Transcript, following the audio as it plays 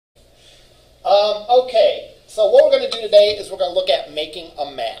Okay, so what we're going to do today is we're going to look at making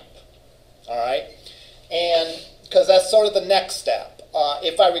a map. All right, and because that's sort of the next step.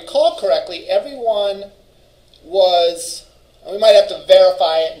 If I recall correctly, everyone was, we might have to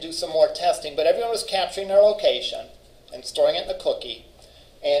verify it and do some more testing, but everyone was capturing their location and storing it in the cookie,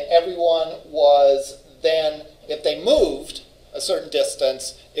 and everyone was then, if they moved a certain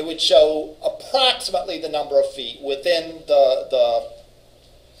distance, it would show approximately the number of feet within the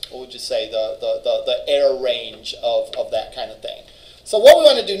what would you say, the air range of that kind of thing. So what we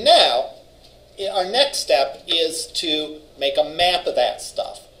want to do now, our next step, is to make a map of that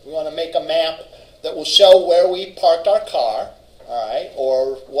stuff. We want to make a map that will show where we parked our car, all right,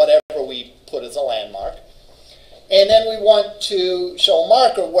 or whatever we put as a landmark. And then we want to show a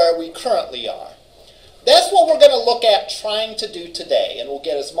marker where we currently are. That's what we're going to look at trying to do today, and we'll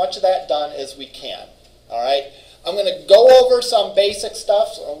get as much of that done as we can, all right? I'm going to go over some basic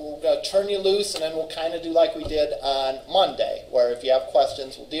stuff, so we're going to turn you loose, and then we'll kind of do like we did on Monday, where if you have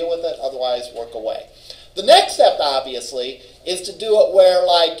questions, we'll deal with it, otherwise work away. The next step, obviously, is to do it where,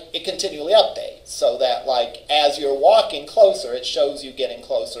 like, it continually updates, so that, like, as you're walking closer, it shows you getting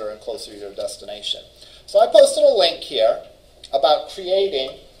closer and closer to your destination. So I posted a link here about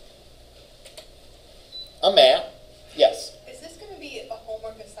creating a map. Yes? Is this going to be a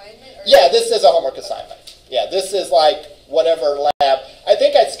homework assignment? Or yeah, this is a homework assignment. Yeah, this is like whatever lab. I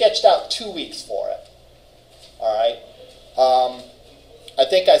think I sketched out 2 weeks for it. All right? I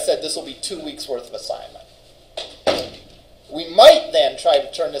think I said this will be 2 weeks worth of assignment. We might then try to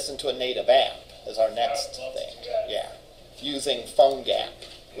turn this into a native app as our next thing. Yeah, using PhoneGap,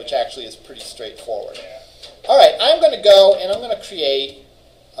 which actually is pretty straightforward. All right, I'm going to go and I'm going to create,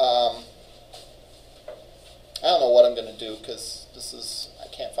 I don't know what I'm going to do because this is, I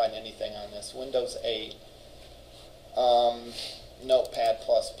can't find anything on this. Windows 8. Notepad++,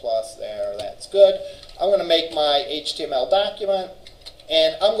 there, that's good. I'm going to make my HTML document,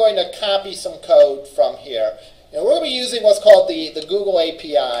 and I'm going to copy some code from here. And we're going to be using what's called the Google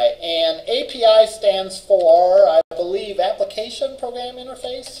API, and API stands for, I believe, Application Program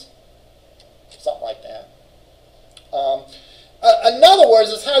Interface, something like that. In other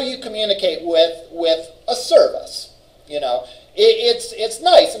words, it's how you communicate with a service, you know. It's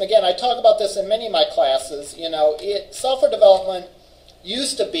nice, and again, I talk about this in many of my classes. You know, software development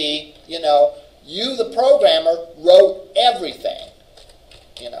used to be, you know, you, the programmer, wrote everything.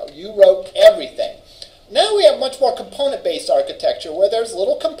 You know, you wrote everything. Now we have much more component-based architecture where there's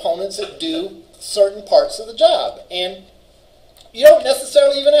little components that do certain parts of the job, and you don't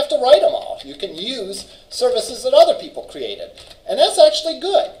necessarily even have to write them all. You can use services that other people created, and that's actually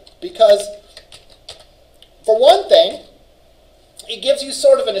good because, for one thing, it gives you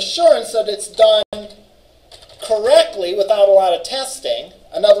sort of an assurance that it's done correctly without a lot of testing.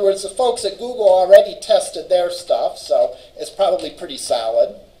 In other words, the folks at Google already tested their stuff, so it's probably pretty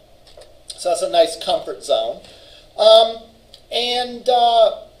solid. So that's a nice comfort zone. Then it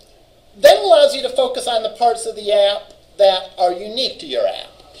allows you to focus on the parts of the app that are unique to your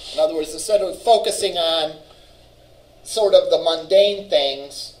app. In other words, instead of focusing on sort of the mundane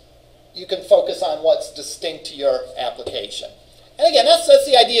things, you can focus on what's distinct to your application. And again, that's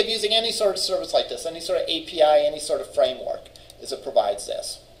the idea of using any sort of service like this, any sort of API, any sort of framework, is it provides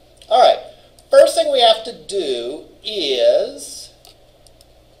this. All right, first thing we have to do is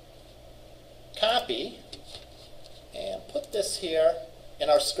copy and put this here in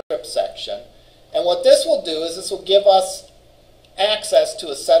our script section. And what this will do is this will give us access to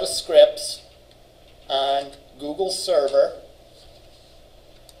a set of scripts on Google's server.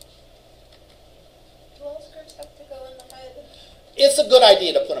 It's a good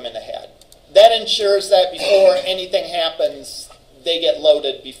idea to put them in the head. That ensures that before anything happens, they get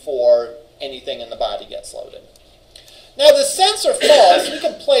loaded before anything in the body gets loaded. Now the sense or false, we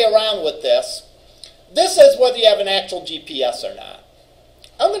can play around with this. This is whether you have an actual GPS or not.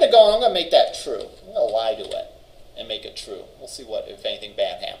 I'm going to make that true. I'm going to lie to it and make it true. We'll see if anything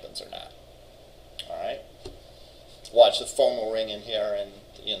bad happens or not. All right? Watch, the phone will ring in here and,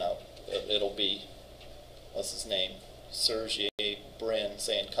 you know, it'll be, what's his name? Sergey Brin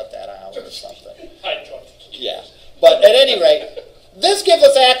saying cut that out or something. Yeah. But at any rate, this gives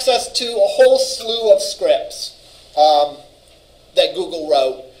us access to a whole slew of scripts that Google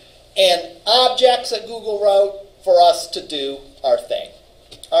wrote and objects that Google wrote for us to do our thing.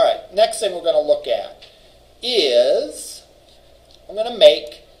 All right, next thing we're going to look at is I'm going to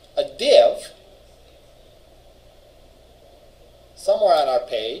make a div somewhere on our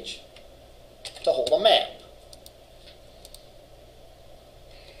page to hold a map.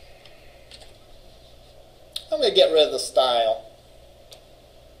 I'm going to get rid of the style.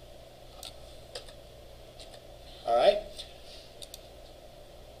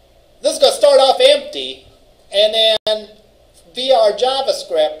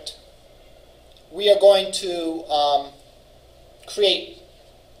 going to create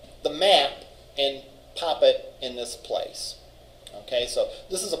the map and pop it in this place. Okay, so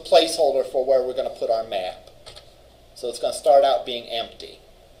this is a placeholder for where we're going to put our map. So it's going to start out being empty.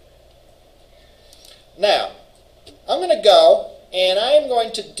 Now, I'm going to go and I am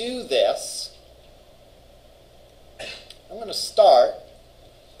going to do this. I'm going to start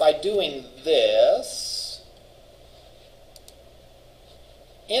by doing this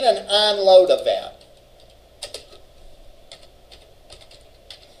in an onload event.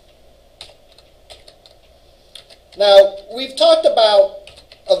 Now, we've talked about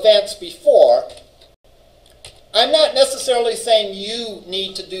events before. I'm not necessarily saying you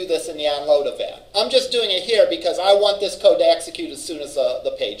need to do this in the onload event. I'm just doing it here because I want this code to execute as soon as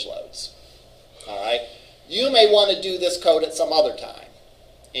the page loads. All right? You may want to do this code at some other time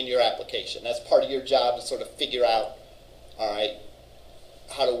in your application. That's part of your job to sort of figure out, all right,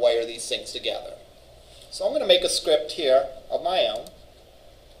 how to wire these things together. So I'm going to make a script here of my own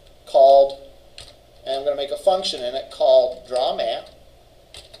called, and I'm going to make a function in it called drawMap.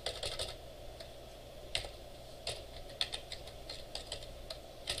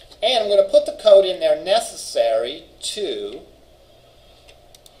 And I'm going to put the code in there necessary to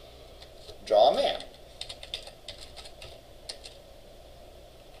draw a map.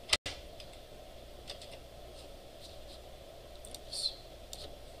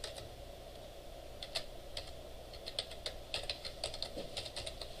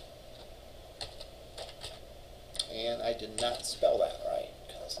 And I did not spell that right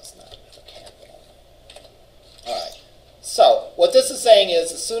because it's not a capital. All right. So what this is saying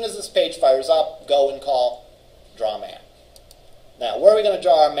is, as soon as this page fires up, go and call draw map. Now, where are we going to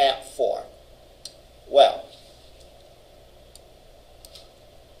draw our map for? Well,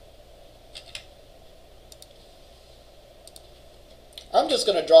 I'm just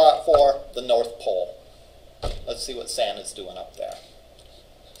going to draw it for the North Pole. Let's see what Santa's doing up there.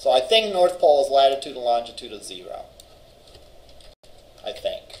 So I think North Pole is latitude and longitude of 0. I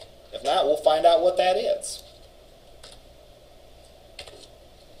think. If not, we'll find out what that is.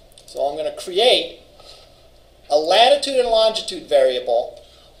 So I'm going to create a latitude and longitude variable.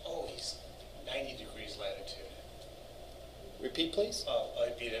 Oh, he's 90 degrees latitude. Repeat, please. Oh,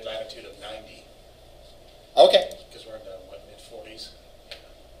 it'd be at latitude of 90. Okay. Because we're in the, what, mid-40s?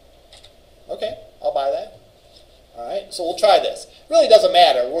 Okay, I'll buy that. All right, so we'll try this. It really doesn't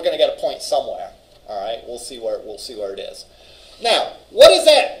matter. We're going to get a point somewhere. All right, we'll see where it is. Now, what is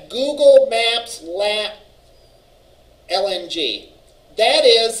that Google Maps lat LNG? That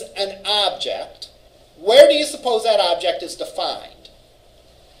is an object. Where do you suppose that object is defined?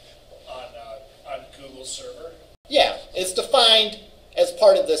 On Google's server? Yeah, it's defined as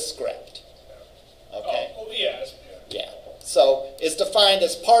part of this script. Okay? Oh yeah. Yeah. So it's defined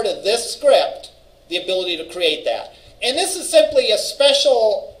as part of this script, the ability to create that. And this is simply a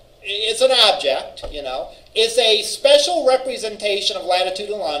special, it's an object, you know. It's a special representation of latitude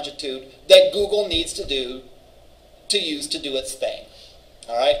and longitude that Google needs to use to do its thing.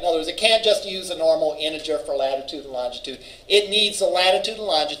 All right? In other words, it can't just use a normal integer for latitude and longitude. It needs the latitude and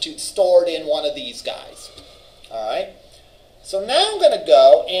longitude stored in one of these guys. All right? So now I'm going to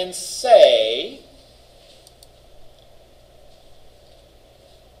go and say,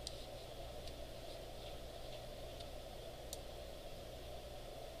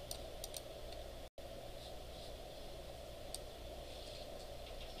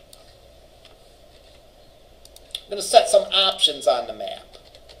 I'm going to set some options on the map.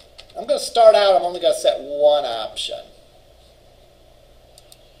 I'm going to start out, I'm only going to set one option.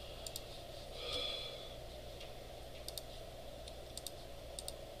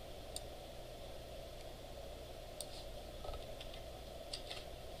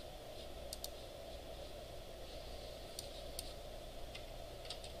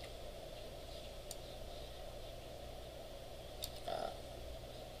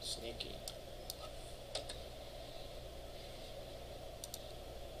 Sneaky.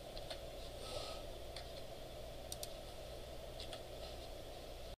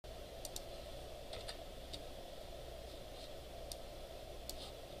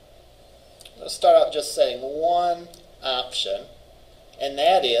 Let's start out just setting one option, and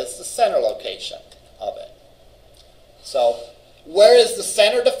that is the center location of it. So where is the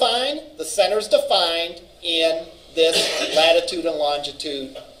center defined? The center is defined in this latitude and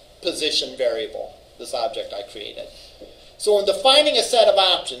longitude position variable, this object I created. So I'm defining a set of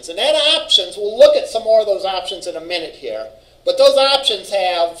options, and that options, we'll look at some more of those options in a minute here, but those options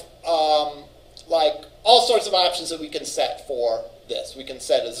have like all sorts of options that we can set for this. We can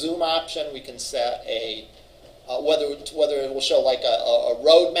set a zoom option, we can set a whether it will show like a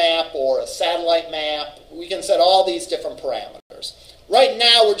road map or a satellite map. We can set all these different parameters. Right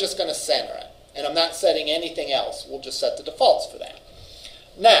now we're just going to center it, and I'm not setting anything else. We'll just set the defaults for that.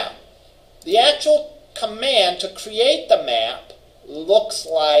 Now, the actual command to create the map looks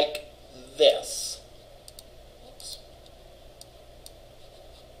like this. Oops.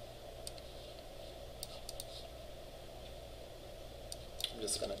 I'm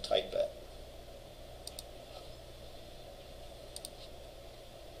just going to type it.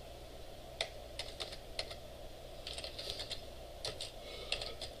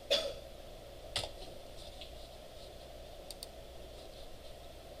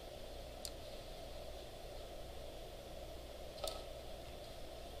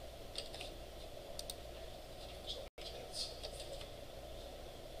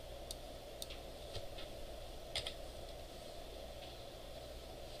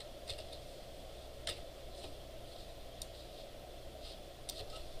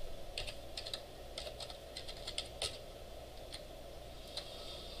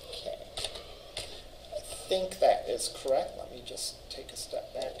 I think that is correct. Let me just take a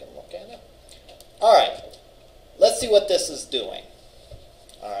step back and look at it. All right, let's see what this is doing.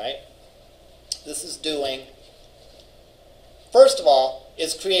 All right, this is doing, first of all,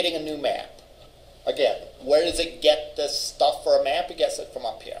 is creating a new map. Again, where does it get this stuff for a map? It gets it from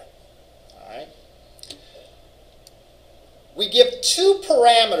up here. All right. We give two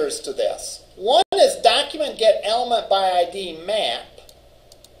parameters to this. One is document get element by ID map,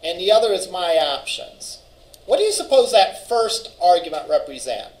 and the other is my options. What do you suppose that first argument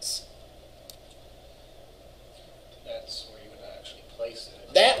represents? That's where you would actually place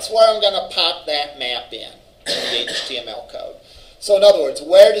it. That's where I'm going to pop that map in the HTML code. So in other words,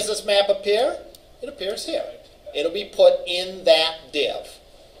 where does this map appear? It appears here. It'll be put in that div.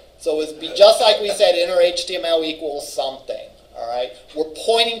 So it'll be just like we said, inner HTML equals something. All right? We're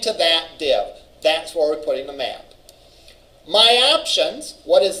pointing to that div. That's where we're putting the map. My options,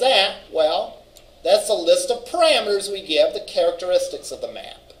 what is that? Well, that's a list of parameters we give, the characteristics of the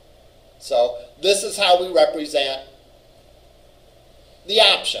map. So this is how we represent the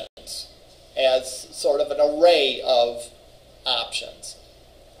options as sort of an array of options.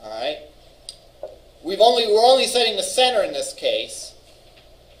 All right. We're only setting the center in this case,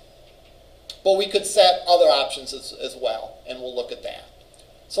 but we could set other options as well, and we'll look at that.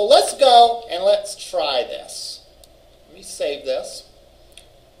 So let's go and let's try this. Let me save this.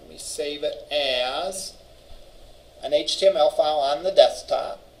 Let me save it as an HTML file on the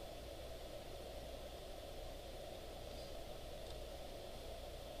desktop.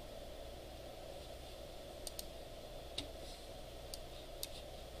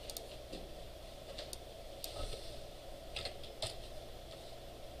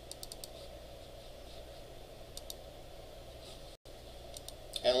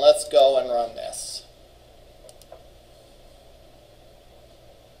 And let's go and run this.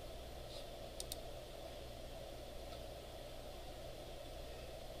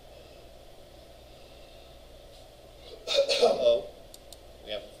 Uh-oh,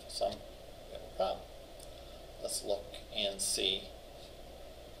 we have a problem. Let's look and see.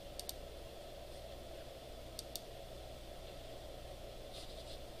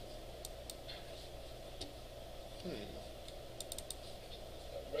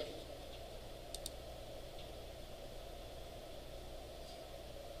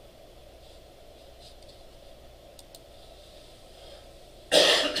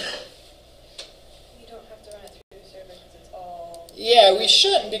 Yeah, we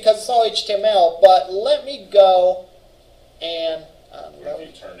shouldn't because it's all HTML, but let me go and... What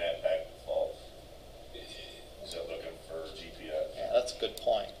if you turn that back to default? Is it looking for GPS? Yeah, that's a good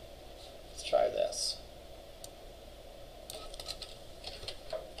point. Let's try this.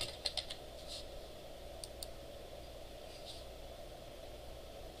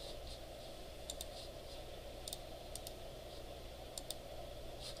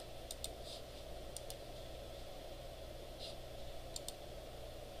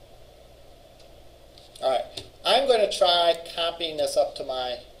 Alright, I'm going to try copying this up to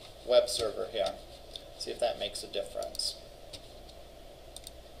my web server here. See if that makes a difference.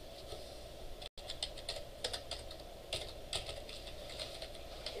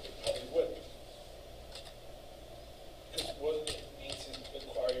 It probably would. Because wouldn't it need to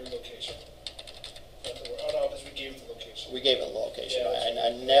acquire your location? Oh no, because we gave it the location. We gave it a location. Yeah,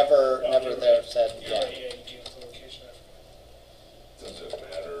 I never you're there right. said, You're yeah. right, yeah, you gave it the location. Does it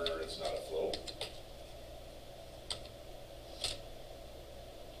matter? It's not a float.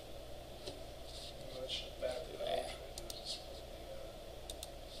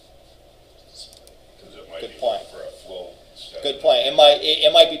 Good point.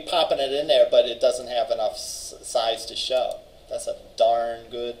 it might be popping it in there, but it doesn't have enough size to show. That's a darn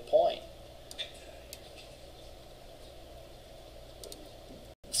good point.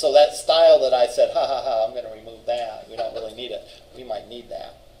 So that style that I said, ha ha ha, I'm going to remove that. We don't really need it. We might need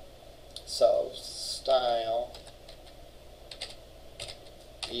that. So style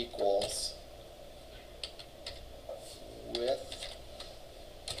equals width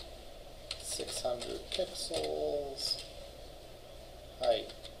 600 pixels,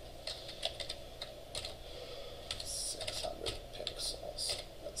 height 600 pixels.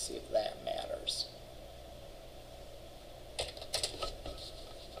 Let's see if that matters.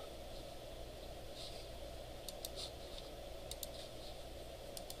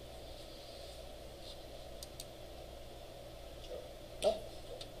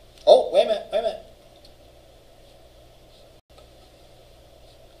 Oh, wait a minute, wait a minute.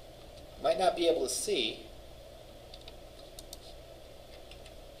 Might not be able to see.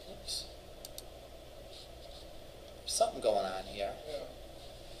 Oops. There's something going on here. Yeah.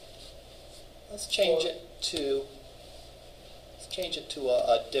 Let's change it to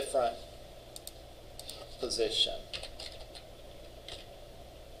a different position.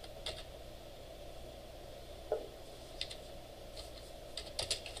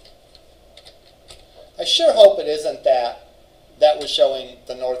 I sure hope it isn't that was showing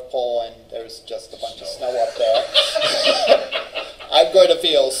the North Pole and there's just a bunch of snow up there. I'm going to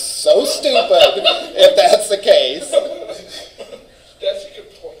feel so stupid if that's the case. That's a good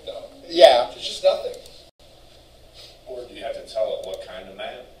point, though. Yeah. It's just nothing. Or do you have to tell it what kind of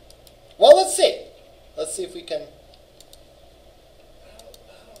map? Well, let's see. Let's see if we can. I don't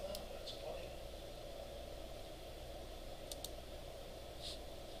know. That's funny.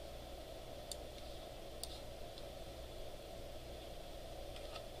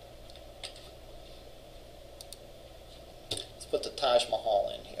 Let's put the Taj Mahal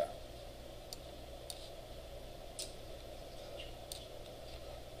in here.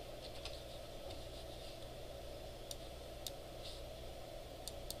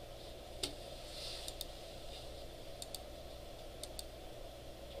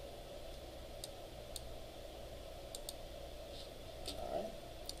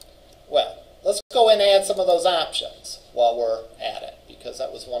 Let's go and add some of those options while we're at it, because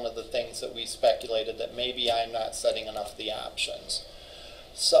that was one of the things that we speculated that maybe I'm not setting enough of the options.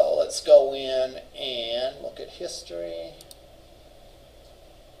 So let's go in and look at history.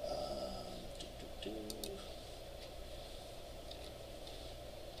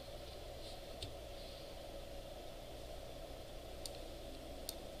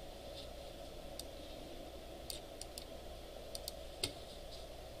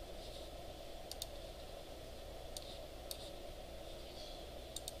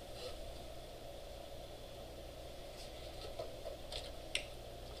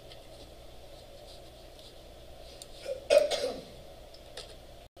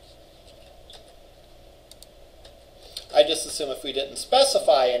 I just assume if we didn't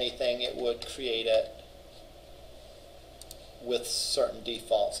specify anything, it would create it with certain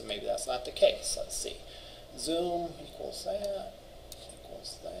defaults, and maybe that's not the case. Let's see. Zoom equals that,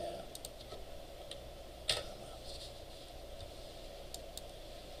 equals that.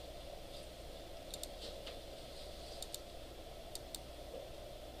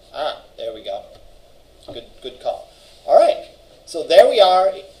 Ah, there we go. Good call. All right, so there we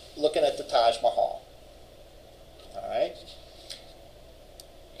are looking at the Taj Mahal. All right,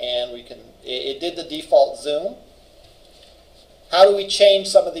 and we can, it did the default zoom. How do we change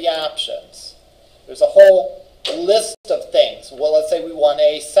some of the options? There's a whole list of things. Well, let's say we want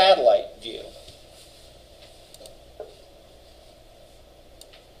a satellite view.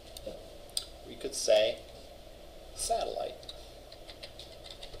 We could say satellite.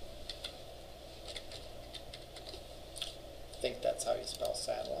 I think that's how you spell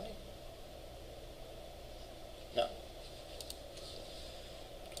satellite. No.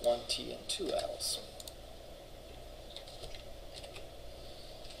 One T and two L's.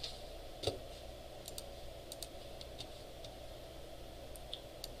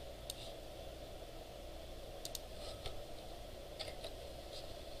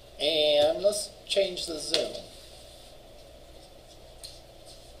 And let's change the zoom.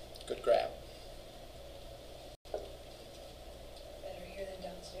 Good grab. Better here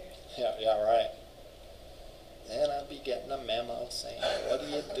than downstairs. Yeah, right. Then I'll be getting a memo saying, what are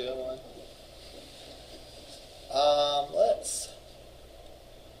you doing? Let's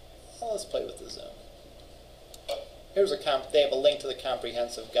play with the zoom. Here's they have a link to the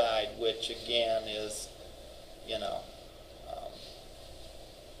comprehensive guide, which again is, you know,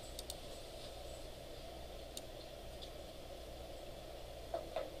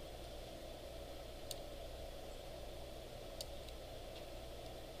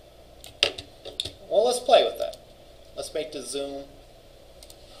 Well, let's play with that. Let's make the zoom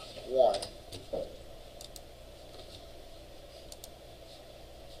 1.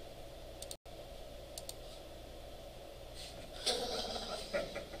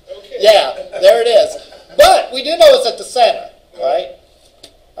 Okay. Yeah, there it is. But we do know it's at the center, right?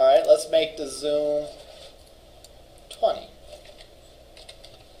 All right, let's make the zoom 20.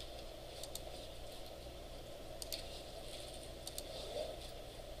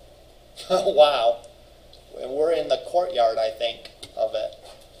 Wow. And we're in the courtyard, I think, of it.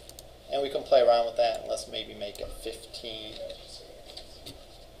 And we can play around with that. Let's maybe make it 15.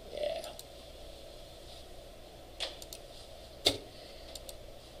 Yeah.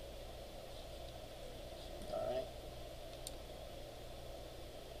 All right.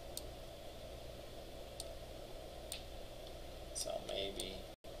 So maybe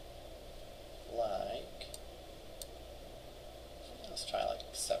like, let's try like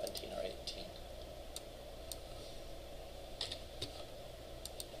 17 or 18.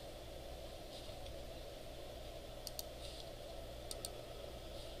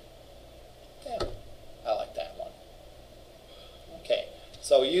 Yeah, I like that one. Okay,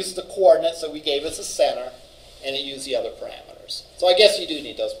 so we used the coordinates that we gave as a center, and it used the other parameters. So I guess you do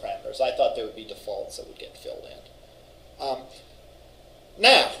need those parameters. I thought there would be defaults that would get filled in.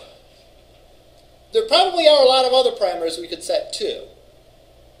 Now, there probably are a lot of other parameters we could set too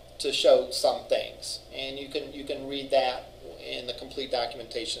to show some things, and you can read that in the complete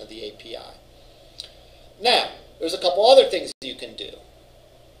documentation of the API. Now, there's a couple other things you can do,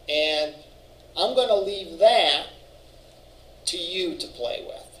 and I'm going to leave that to you to play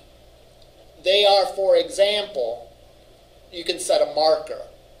with. They are, for example, you can set a marker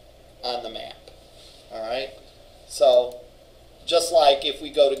on the map. All right? So, just like if we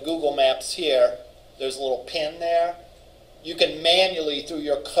go to Google Maps here, there's a little pin there. You can manually, through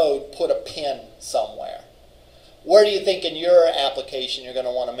your code, put a pin somewhere. Where do you think in your application you're going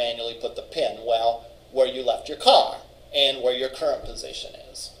to want to manually put the pin? Well, where you left your car and where your current position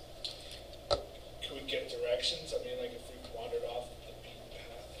is. Can we get directions? I mean, like if we wandered off the beaten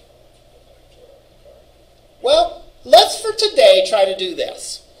path and go back to our car. Well, let's for today try to do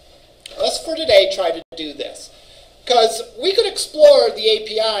this. Let's for today try to do this. Because we could explore the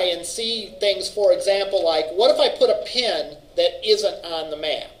API and see things, for example, like what if I put a pin that isn't on the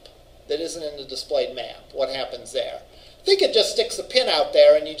map, that isn't in the displayed map? What happens there? I think it just sticks a pin out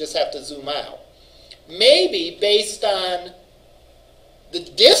there and you just have to zoom out. Maybe based on the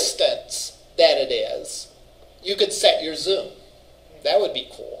distance that it is, you could set your zoom. That would be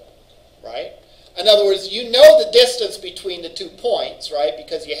cool, right? In other words, you know the distance between the 2 points, right?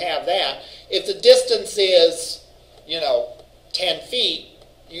 Because you have that. If the distance is 10 feet,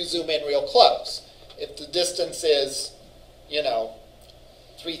 you zoom in real close. If the distance is,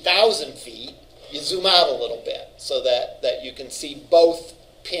 3,000 feet, you zoom out a little bit so that you can see both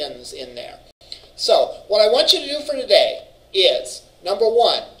pins in there. So, what I want you to do for today is, number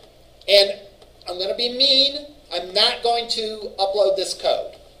one, and I'm going to be mean, I'm not going to upload this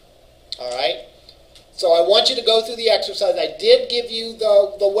code. All right? So I want you to go through the exercise. I did give you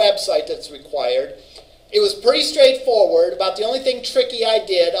the website that's required. It was pretty straightforward. About the only thing tricky I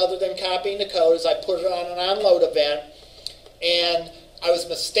did, other than copying the code, is I put it on an onload event. And I was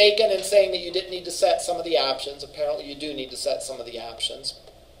mistaken in saying that you didn't need to set some of the options. Apparently you do need to set some of the options.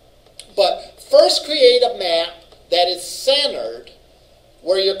 But first create a map that is centered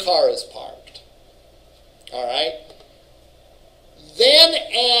where your car is parked. All right? Then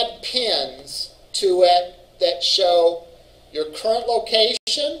add pins to it that show your current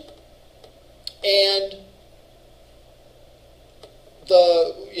location and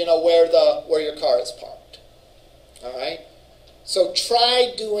where your car is parked. All right? So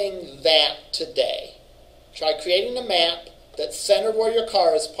try doing that today. Try creating a map that's centered where your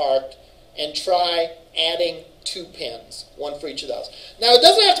car is parked, and try adding 2 pins, one for each of those. Now, it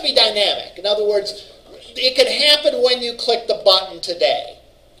doesn't have to be dynamic. In other words, it could happen when you click the button today.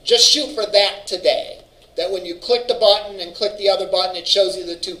 Just shoot for that today. That when you click the button and click the other button, it shows you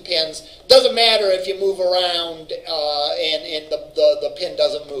the 2 pins. Doesn't matter if you move around and the pin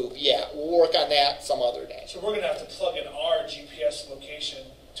doesn't move. Yeah, we'll work on that some other day. So we're going to have to plug in our GPS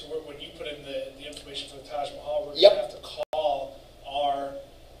location to where when you put in the information for the Taj Mahal, we're going to have to call our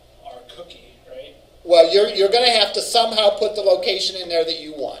cookie, right? Well, you're going to have to somehow put the location in there that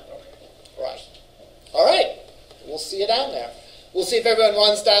you want. Okay. Right. All right. We'll see you down there. We'll see if everyone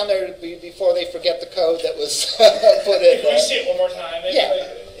runs down there before they forget the code that was put in Can we there. see it one more time? Maybe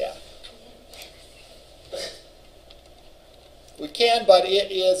Yeah. We can, but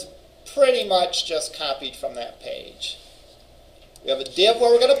it is pretty much just copied from that page. We have a div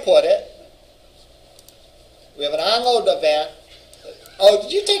where we're going to put it. We have an onload event. Oh,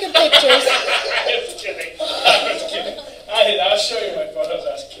 did you take a pictures? I was kidding. I was kidding. I'll show you my photos.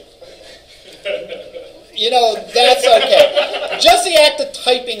 I was kidding. You know, that's okay. Just the act of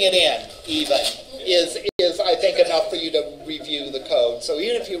typing it in, even, is I think enough for you to review the code. So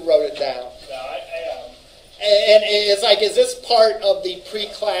even if you wrote it down. No, And it's like, is this part of the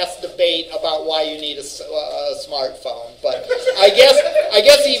pre-class debate about why you need a smartphone? But I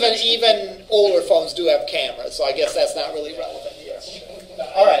guess even older phones do have cameras, so I guess that's not really relevant here.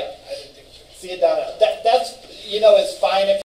 All right. See you down there. That's, it's fine if